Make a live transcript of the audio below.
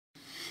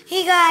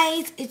Hey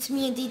guys, it's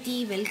me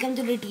Aditi. Welcome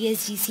to the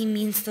TSGC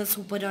means the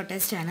Super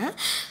Daughters channel.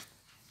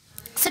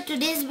 So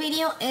today's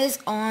video is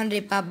on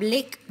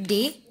Republic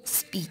Day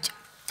speech.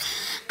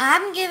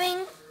 I'm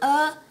giving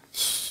a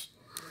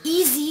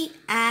easy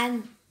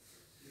and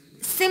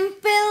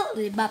simple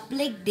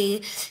Republic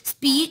Day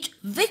speech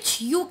which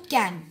you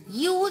can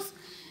use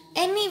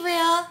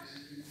anywhere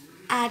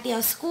at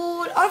your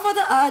school or for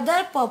the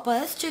other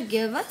purpose to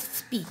give a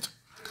speech.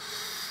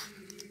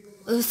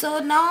 So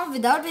now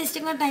without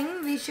wasting our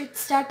time, we should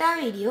start our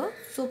video.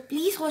 So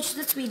please watch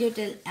this video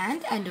till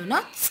end and do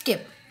not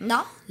skip.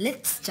 Now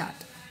let's start.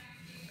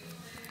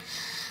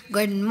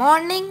 Good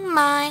morning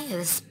my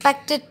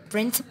respected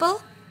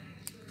principal,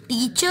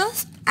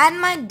 teachers and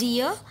my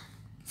dear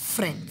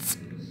friends.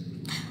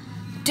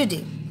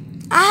 Today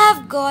I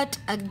have got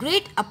a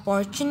great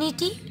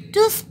opportunity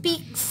to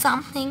speak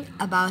something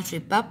about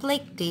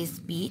Republic Day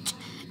speech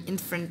in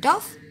front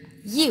of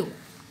you.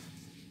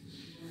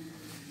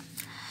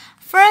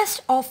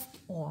 First of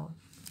all,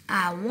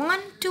 I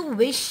want to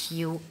wish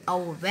you a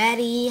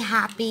very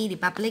happy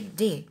Republic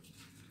Day.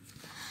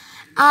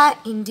 Our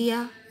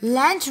India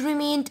land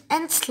remained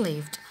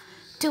enslaved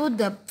to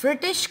the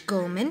British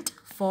government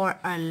for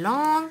a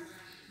long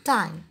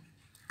time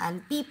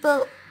and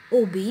people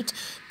obeyed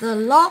the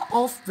law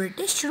of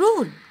British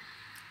rule.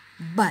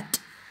 But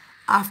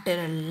after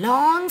a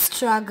long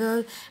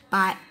struggle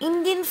by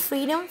Indian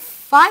freedom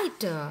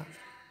fighter,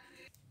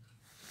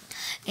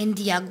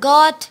 India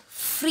got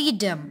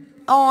freedom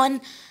on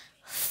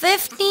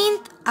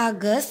 15th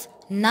August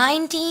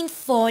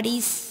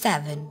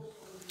 1947.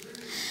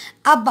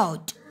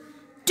 About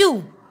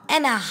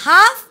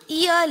 2.5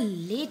 years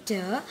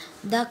later,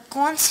 the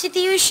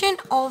Constitution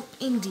of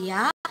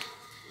India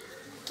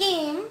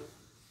came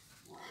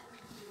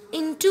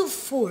into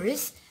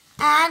force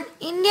and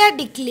India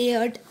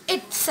declared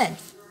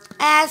itself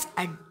as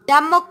a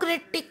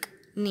democratic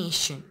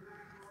nation.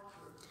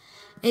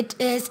 It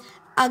is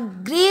a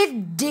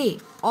great day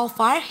of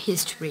our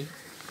history.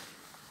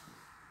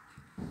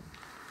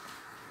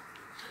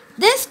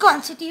 This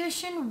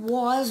constitution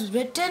was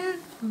written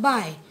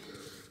by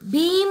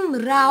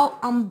Bhim Rao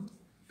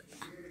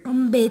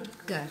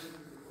Ambedkar.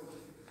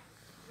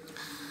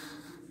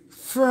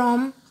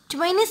 From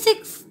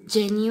 26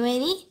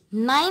 January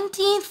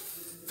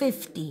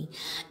 1950,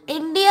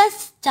 India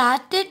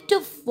started to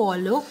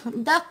follow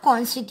the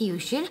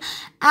constitution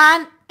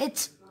and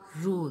its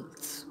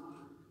rules.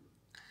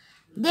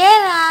 There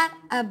are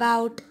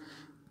about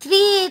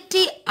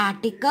 380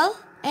 articles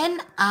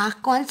in our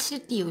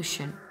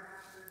constitution.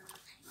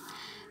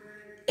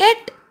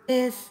 It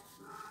is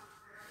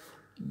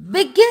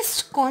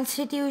biggest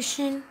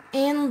constitution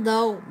in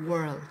the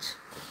world.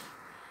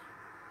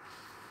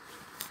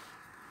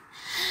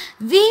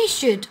 We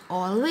should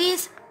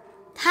always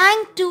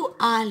thank to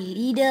our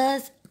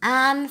leaders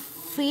and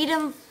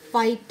freedom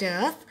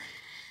fighters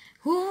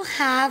who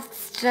have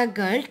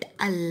struggled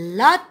a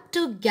lot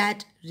to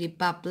get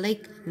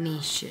Republic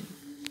nation.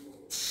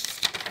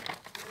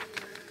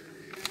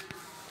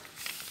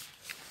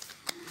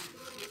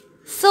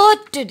 So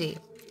today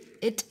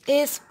it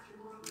is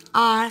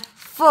our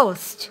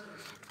first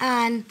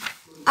and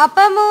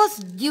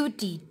uppermost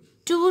duty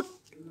to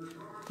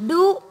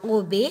do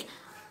obey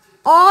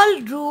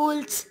all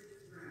rules,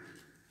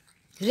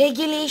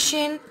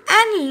 regulation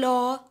and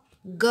law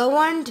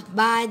governed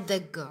by the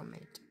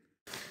government.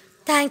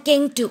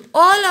 Thanking to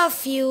all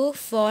of you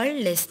for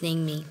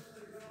listening me.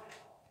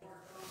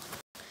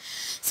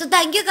 So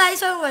thank you guys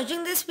for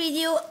watching this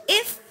video.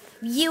 If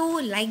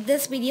you like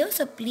this video,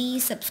 so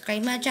please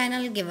subscribe my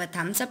channel, give a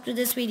thumbs up to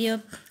this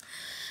video,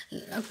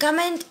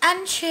 comment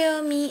and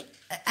share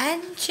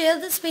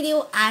this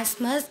video as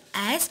much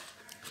as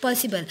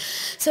possible.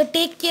 So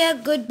take care,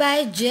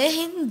 goodbye, Jai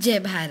Hind, Jai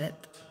Bharat.